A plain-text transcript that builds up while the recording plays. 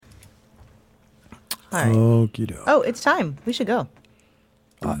All right. Okie doke. Oh, it's time. We should go.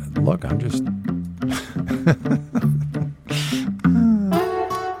 Look, I'm just...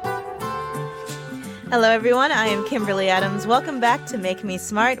 Hello, everyone. I am Kimberly Adams. Welcome back to Make Me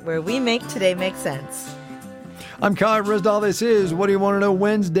Smart, where we make today make sense. I'm Kyle Risdall. This is What Do You Want to Know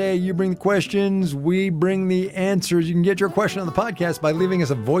Wednesday. You bring the questions, we bring the answers. You can get your question on the podcast by leaving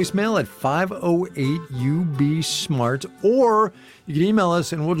us a voicemail at 508-UB-SMART, or you can email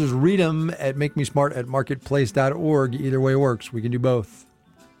us and we'll just read them at makemesmart@marketplace.org. Either way works. We can do both.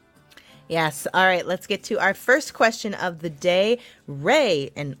 Yes. All right. Let's get to our first question of the day. Ray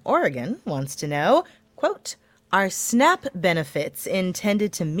in Oregon wants to know, quote, are SNAP benefits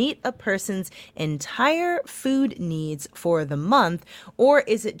intended to meet a person's entire food needs for the month, or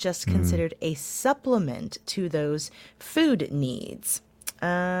is it just considered a supplement to those food needs?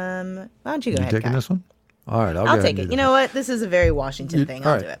 Why don't you go ahead, You taking Kyle? this one? All right, I'll take it. You know what? This is a very Washington thing.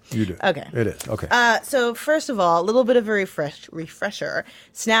 I'll do it. You do. Okay. It is. Okay. So first of all, a little bit of a refresher.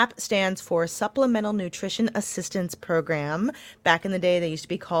 SNAP stands for Supplemental Nutrition Assistance Program. Back in the day, they used to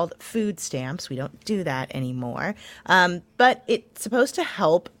be called food stamps. We don't do that anymore. But it's supposed to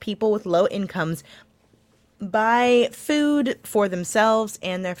help people with low incomes buy food for themselves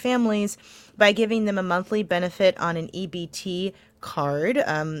and their families by giving them a monthly benefit on an EBT card.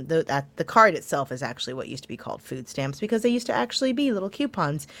 The card itself is actually what used to be called food stamps because they used to actually be little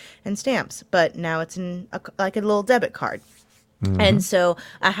coupons and stamps, but now it's like a little debit card. And so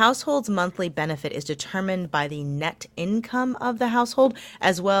a household's monthly benefit is determined by the net income of the household,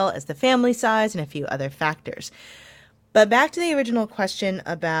 as well as the family size and a few other factors. But back to the original question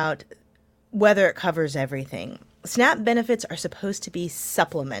about whether it covers everything. SNAP benefits are supposed to be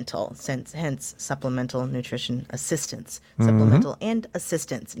supplemental, hence supplemental nutrition assistance, supplemental and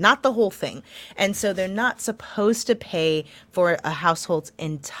assistance, not the whole thing. And so they're not supposed to pay for a household's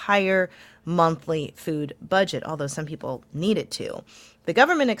entire monthly food budget, although some people need it to. The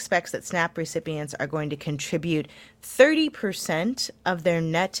government expects that SNAP recipients are going to contribute 30% of their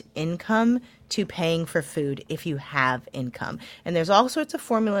net income to paying for food if you have income. And there's all sorts of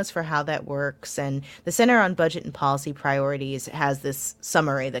formulas for how that works. And the Center on Budget and Policy Priorities has this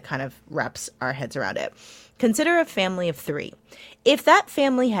summary that kind of wraps our heads around it. Consider a family of 3. If that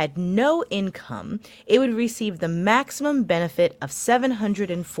family had no income, it would receive the maximum benefit of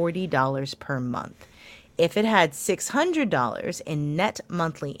 $740 per month. If it had $600 in net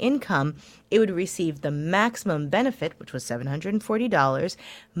monthly income, it would receive the maximum benefit, which was $740,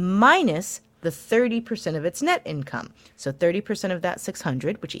 minus the 30% of its net income. So 30% of that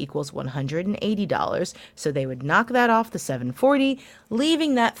 $600, which equals $180. So they would knock that off the $740,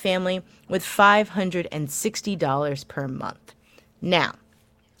 leaving that family with $560 per month. Now,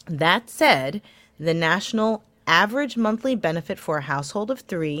 that said, the national average monthly benefit for a household of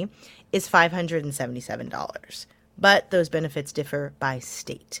 3 is $577. But those benefits differ by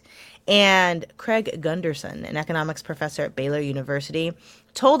state. And Craig Gunderson, an economics professor at Baylor University,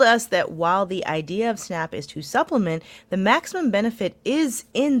 told us that while the idea of SNAP is to supplement, the maximum benefit is,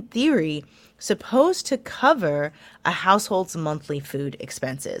 in theory, supposed to cover a household's monthly food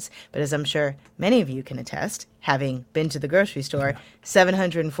expenses. But as I'm sure many of you can attest, having been to the grocery store,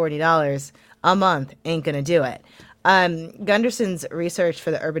 $740 a month ain't going to do it. Gunderson's research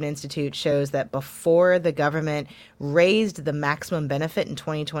for the Urban Institute shows that before the government raised the maximum benefit in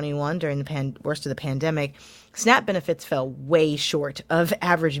 2021 during the worst of the pandemic, SNAP benefits fell way short of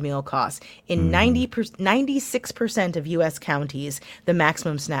average meal costs. In 96% of U.S. counties, the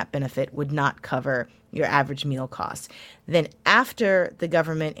maximum SNAP benefit would not cover your average meal costs. Then after the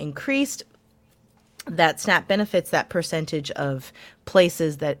government increased that SNAP benefits, that percentage of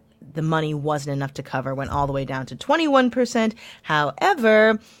places that the money wasn't enough to cover went all the way down to 21%.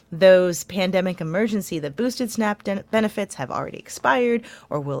 However, those pandemic emergency that boosted SNAP benefits have already expired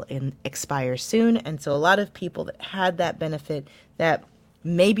or will expire soon. And so a lot of people that had that benefit that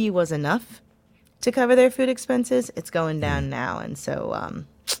maybe was enough to cover their food expenses, it's going down now. And so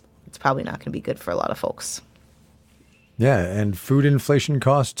it's probably not going to be good for a lot of folks. Yeah, and food inflation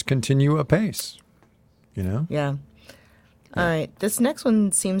costs continue apace, you know? Yeah. All right. This next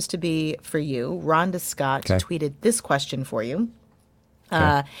one seems to be for you. Rhonda Scott tweeted this question for you.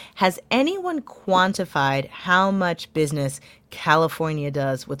 Has anyone quantified how much business California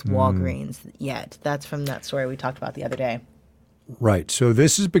does with Walgreens yet? That's from that story we talked about the other day. Right. So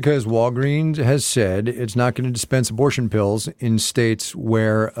this is because Walgreens has said it's not going to dispense abortion pills in states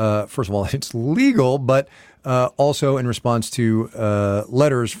where, first of all, it's legal, but Also in response to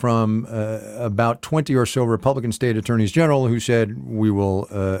letters from about 20 or so Republican state attorneys general who said, we will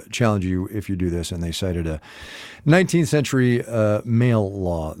challenge you if you do this. And they cited a 19th century mail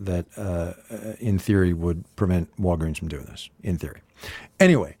law that in theory would prevent Walgreens from doing this, in theory.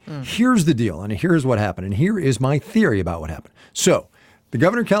 Anyway, here's the deal, and here's what happened, and here is my theory about what happened. So, the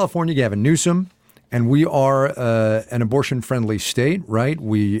governor of California, Gavin Newsom, and we are an abortion-friendly state, right?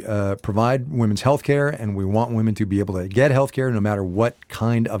 We provide women's health care, and we want women to be able to get health care no matter what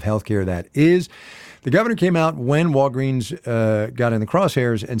kind of health care that is. The governor came out when Walgreens got in the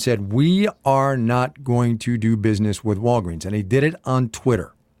crosshairs and said, we are not going to do business with Walgreens. And he did it on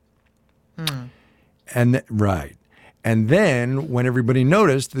Twitter. Right. And then when everybody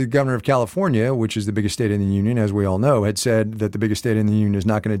noticed, the governor of California, which is the biggest state in the union, as we all know, had said that the biggest state in the union is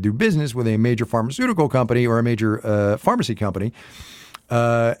not going to do business with a major pharmaceutical company or a major pharmacy company,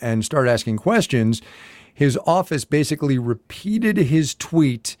 and started asking questions, his office basically repeated his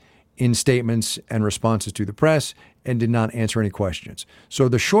tweet in statements and responses to the press and did not answer any questions. So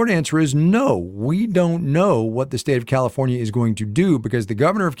the short answer is no, we don't know what the state of California is going to do because the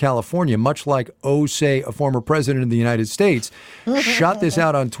governor of California, much like, say, a former president of the United States, shot this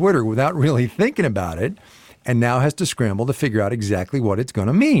out on Twitter without really thinking about it and now has to scramble to figure out exactly what it's going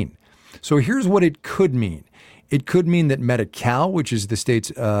to mean. So here's what it could mean. It could mean that Medi-Cal, which is the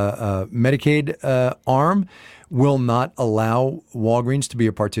state's Medicaid arm, will not allow Walgreens to be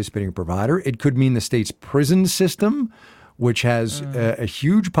a participating provider. It could mean the state's prison system, which has a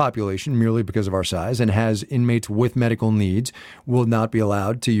huge population merely because of our size and has inmates with medical needs, will not be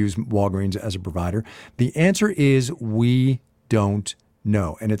allowed to use Walgreens as a provider. The answer is we don't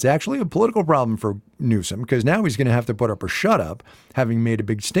know. And it's actually a political problem for Newsom because now he's going to have to put up or shut up, having made a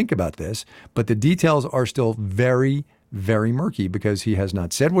big stink about this. But the details are still very, very murky because he has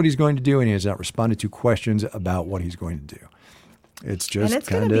not said what he's going to do and he has not responded to questions about what he's going to do. It's just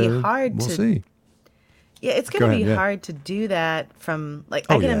kind of hard. We'll see. Yeah, it's going to be hard to do that from I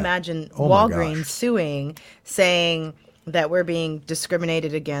can imagine Walgreens suing, saying that we're being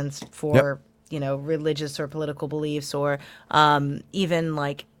discriminated against for religious or political beliefs, or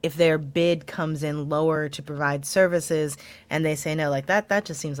even if their bid comes in lower to provide services and they say no, that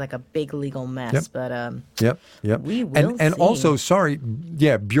just seems like a big legal mess. But we will and see. Also,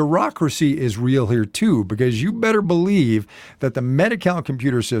 bureaucracy is real here too, because you better believe that the Medi-Cal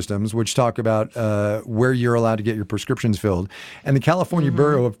computer systems, which talk about where you're allowed to get your prescriptions filled, and the California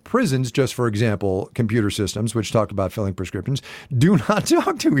Bureau of Prisons, just for example, computer systems, which talk about filling prescriptions, do not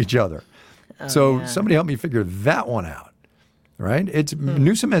talk to each other. Somebody help me figure that one out, right?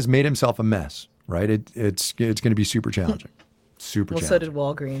 Newsom has made himself a mess, right? It's going to be super challenging, challenging. So did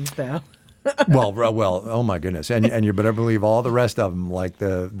Walgreens, though. well, oh my goodness, and you better believe all the rest of them, like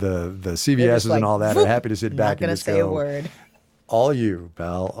the CVSs and all that, are happy to sit back and just go. Not going to say a word. All you,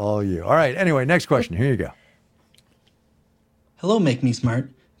 pal, all you. All right. Anyway, next question. Here you go. Hello, Make Me Smart.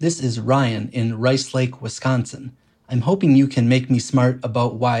 This is Ryan in Rice Lake, Wisconsin. I'm hoping you can make me smart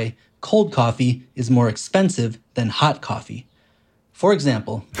about why cold coffee is more expensive than hot coffee. For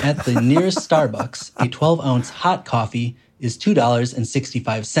example, at the nearest Starbucks, a 12-ounce hot coffee is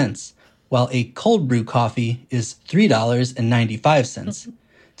 $2.65, while a cold brew coffee is $3.95.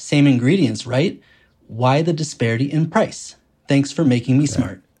 Same ingredients, right? Why the disparity in price? Thanks for making me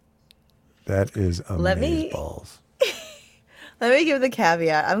smart. That is amazeballs. Let me give the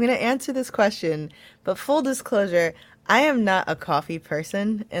caveat. I'm going to answer this question, but full disclosure, I am not a coffee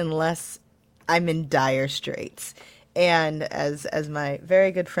person unless I'm in dire straits. And as my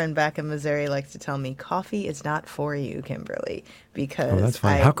very good friend back in Missouri likes to tell me, coffee is not for you, Kimberly, because that's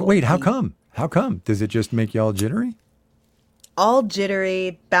fine. How come? How come? Does it just make you all jittery? All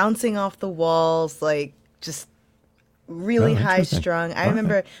jittery, bouncing off the walls, just really high strung. I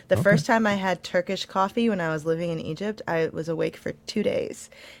remember the first time I had Turkish coffee when I was living in Egypt, I was awake for 2 days.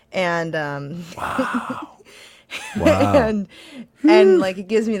 And wow. and it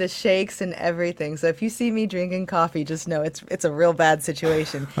gives me the shakes and everything. So if you see me drinking coffee, just know it's a real bad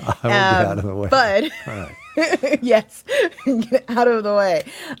situation. I will get out of the way. But all right. yes, get out of the way.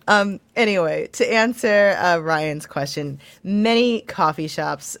 Anyway, to answer Ryan's question, many coffee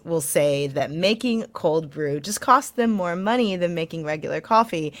shops will say that making cold brew just costs them more money than making regular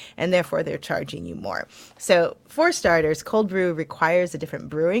coffee, and therefore they're charging you more. So for starters, cold brew requires a different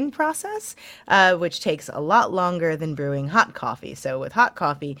brewing process, which takes a lot longer than brewing hot coffee. So with hot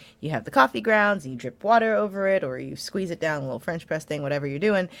coffee, you have the coffee grounds, and you drip water over it, or you squeeze it down, a little French press thing, whatever you're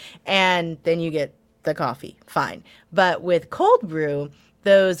doing, and then you get the coffee. Fine. But with cold brew,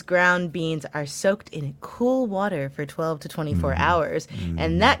 those ground beans are soaked in cool water for 12 to 24 hours,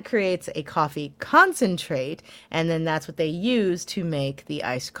 and that creates a coffee concentrate, and then that's what they use to make the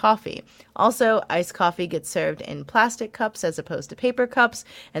iced coffee. Also, iced coffee gets served in plastic cups as opposed to paper cups,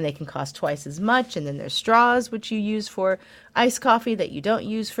 and they can cost twice as much, and then there's straws, which you use for iced coffee that you don't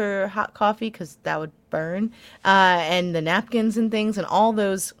use for hot coffee because that would burn, and the napkins and things, and all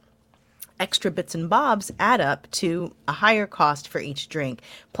those extra bits and bobs add up to a higher cost for each drink.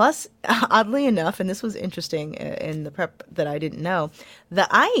 Plus, oddly enough, and this was interesting in the prep that I didn't know, the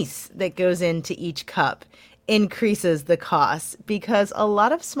ice that goes into each cup increases the cost because a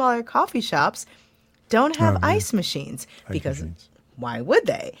lot of smaller coffee shops don't have ice machines because why would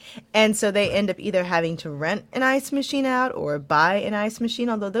they? And so they end up either having to rent an ice machine out or buy an ice machine,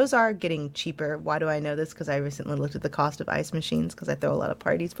 although those are getting cheaper. Why do I know this? Because I recently looked at the cost of ice machines because I throw a lot of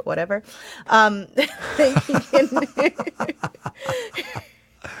parties, but whatever. I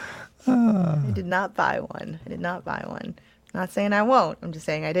did not buy one. Not saying I won't. I'm just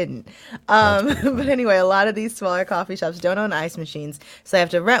saying I didn't. But anyway, a lot of these smaller coffee shops don't own ice machines, so they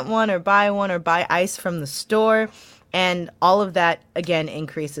have to rent one or buy ice from the store. And all of that, again,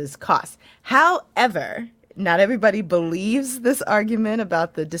 increases costs. However, not everybody believes this argument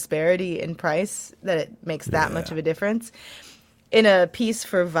about the disparity in price, that it makes that much of a difference. In a piece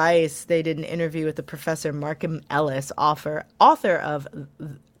for Vice, they did an interview with the professor Markham Ellis, author of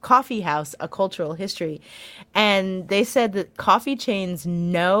Coffee House, A Cultural History. And they said that coffee chains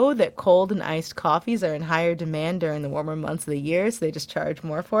know that cold and iced coffees are in higher demand during the warmer months of the year, so they just charge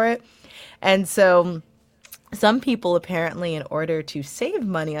more for it. And so some people apparently, in order to save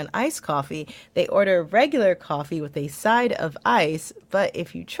money on iced coffee, they order regular coffee with a side of ice. But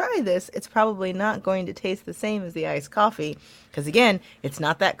if you try this, it's probably not going to taste the same as the iced coffee. Because again, it's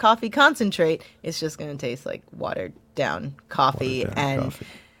not that coffee concentrate. It's just going to taste like watered down coffee.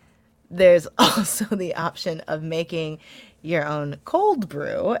 There's also the option of making your own cold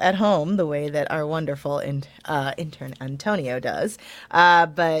brew at home, the way that our wonderful intern Antonio does.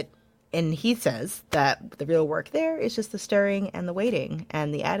 And he says that the real work there is just the stirring and the waiting.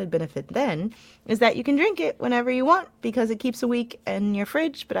 And the added benefit then is that you can drink it whenever you want because it keeps a week in your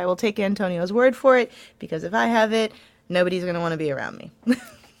fridge. But I will take Antonio's word for it because if I have it, nobody's going to want to be around me.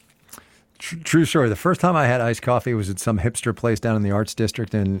 True story. The first time I had iced coffee was at some hipster place down in the Arts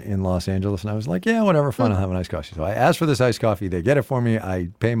District in Los Angeles. And I was like, yeah, whatever, fun, I'll have an iced coffee. So I asked for this iced coffee. They get it for me. I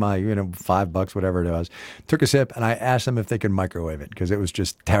pay my, $5, whatever it was. Took a sip, and I asked them if they could microwave it because it was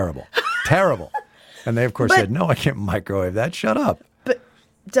just terrible. Terrible. And they, of course, said, no, I can't microwave that. Shut up.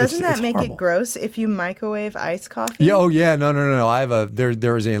 Doesn't that make horrible. it gross if you microwave iced coffee? Yeah, no. I have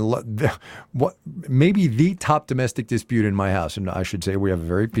maybe the top domestic dispute in my house, and I should say we have a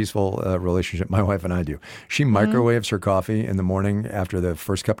very peaceful relationship. My wife and I do. She microwaves her coffee in the morning after the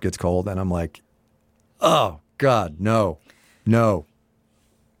first cup gets cold, and I'm like, oh God, no.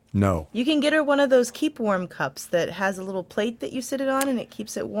 You can get her one of those keep warm cups that has a little plate that you sit it on and it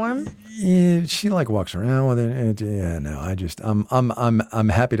keeps it warm. Yeah, she walks around with it. Yeah, no, I'm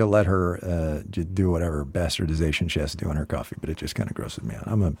happy to let her do whatever bastardization she has to do on her coffee, but it just kind of grosses me out.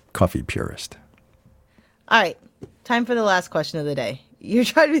 I'm a coffee purist. All right, time for the last question of the day. You're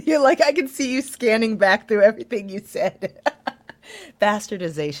like, I can see you scanning back through everything you said.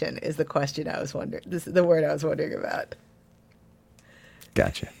 Bastardization is the question I was wondering. This is the word I was wondering about.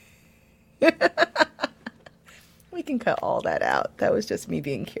 Gotcha. We can cut all that out. That was just me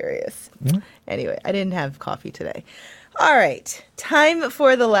being curious. Anyway, I didn't have coffee today. All right. Time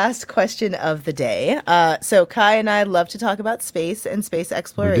for the last question of the day. So Kai and I love to talk about space and space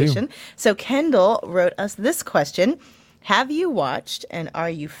exploration. So Kendall wrote us this question. Have you watched and are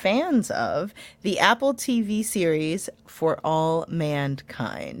you fans of the Apple TV series For All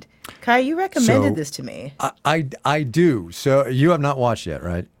Mankind? Kai, you recommended this to me. I do. So you have not watched yet,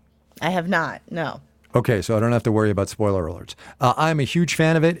 right? I have not, no. Okay, so I don't have to worry about spoiler alerts. I'm a huge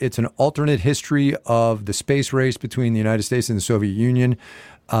fan of it. It's an alternate history of the space race between the United States and the Soviet Union.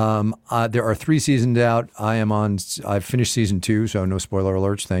 There are 3 seasons out. I've finished season 2, so no spoiler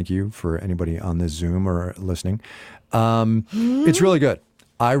alerts. Thank you for anybody on this Zoom or listening. It's really good.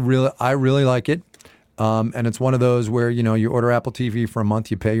 I really like it. And it's one of those where, you order Apple TV for a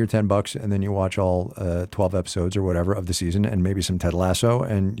month, you pay your $10, and then you watch all 12 episodes or whatever of the season and maybe some Ted Lasso,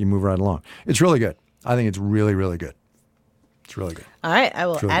 and you move right along. It's really good. I think it's really, really good. It's really good. All right. I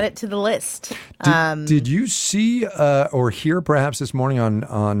will add it to the list. Did you see or hear perhaps this morning on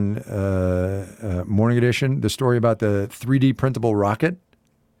Morning Edition the story about the 3D printable rocket?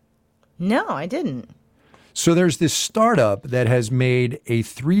 No, I didn't. So there's this startup that has made a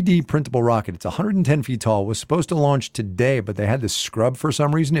 3D printable rocket. It's 110 feet tall. It was supposed to launch today, but they had this scrub for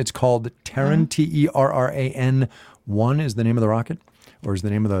some reason. It's called Terran, Terran 1 is the name of the rocket, or is the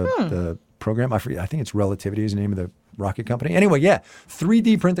name of the program. I forget. I think it's Relativity is the name of the rocket company. Anyway, yeah,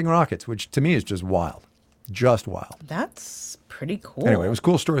 3D printing rockets, which to me is just wild. Just wild. That's pretty cool. Anyway, it was a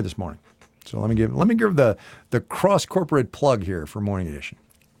cool story this morning. So let me give the cross-corporate plug here for Morning Edition.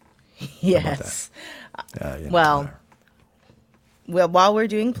 Yes. Well, while we're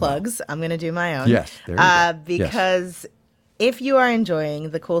doing plugs, I'm going to do my own. Yes, there you go. Because if you are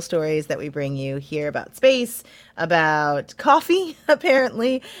enjoying the cool stories that we bring you here about space, about coffee,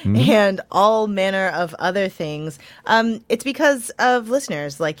 apparently, and all manner of other things, it's because of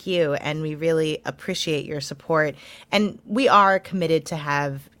listeners like you, and we really appreciate your support. And we are committed to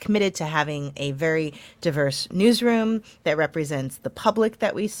having a very diverse newsroom that represents the public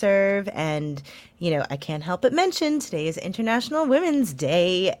that we serve. And I can't help but mention today is International Women's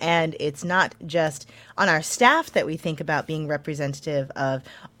Day, and it's not just on our staff that we think about being representative of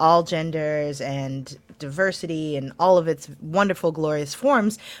all genders and diversity and all of its wonderful, glorious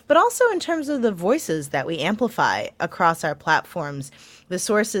forms, but also in terms of the voices that we amplify across our platforms, the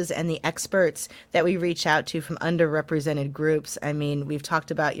sources and the experts that we reach out to from underrepresented groups. I mean, we've talked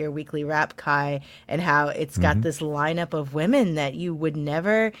about your weekly wrap, Kai, and how it's got this lineup of women that you would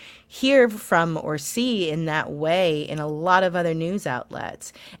never hear from or see in that way in a lot of other news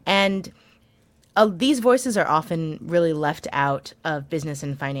outlets. And these voices are often really left out of business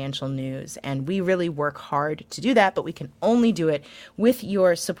and financial news, and we really work hard to do that, but we can only do it with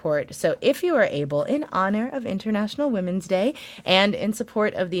your support. So if you are able, in honor of International Women's Day and in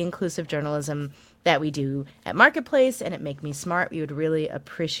support of the inclusive journalism that we do at Marketplace and at Make Me Smart, we would really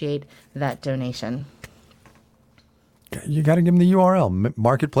appreciate that donation. You got to give them the URL,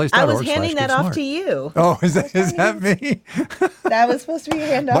 marketplace.org. I was handing that off to you. Oh, is that me? That was supposed to be a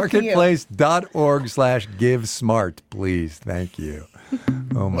handoff to you. Marketplace.org/GiveSmart, please. Thank you.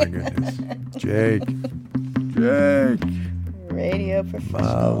 Oh, my goodness. Jake. Radio professional.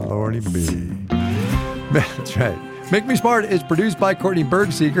 My lordy B. That's right. Make Me Smart is produced by Courtney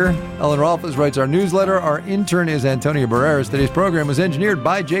Bergseeker. Ellen Rolfes writes our newsletter. Our intern is Antonio Barreras. Today's program was engineered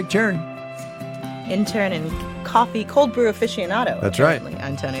by Jake Cherry. Intern and coffee cold brew aficionado. That's right.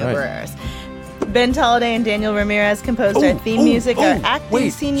 Antonio Barreras. Ben Tolliday and Daniel Ramirez composed our theme music. Our acting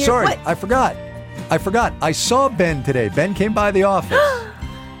senior. Sorry, what? I forgot. I saw Ben today. Ben came by the office.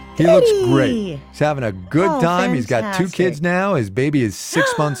 He looks great. He's having a good time. Fantastic. He's got 2 kids now. His baby is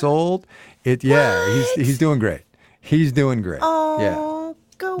 6 months old. He's doing great. He's doing great. Oh,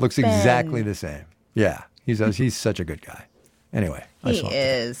 go looks Ben. exactly the same. Yeah, he's such a good guy. Anyway, he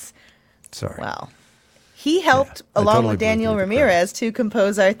is. Sorry. Well, he helped, along with Daniel Ramirez, to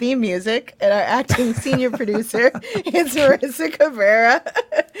compose our theme music, and our acting senior producer is Marissa Cabrera.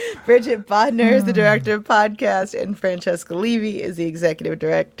 Bridget Bodner is the director of podcast, and Francesca Levy is the executive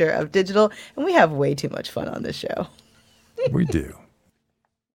director of digital. And we have way too much fun on this show. We do.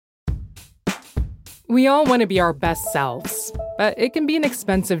 We all want to be our best selves, but it can be an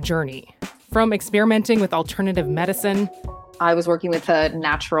expensive journey. From experimenting with alternative medicine, I was working with a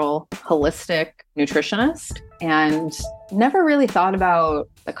natural, holistic nutritionist and never really thought about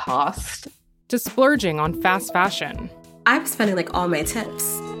the cost. to splurging on fast fashion. I'm spending all my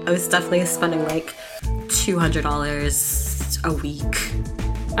tips. I was definitely spending $200 a week.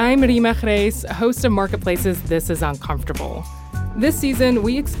 I'm Rima Jerez, host of Marketplace's This Is Uncomfortable. This season,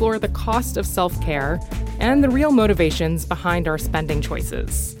 we explore the cost of self-care and the real motivations behind our spending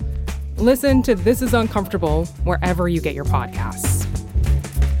choices. Listen to This Is Uncomfortable wherever you get your podcasts.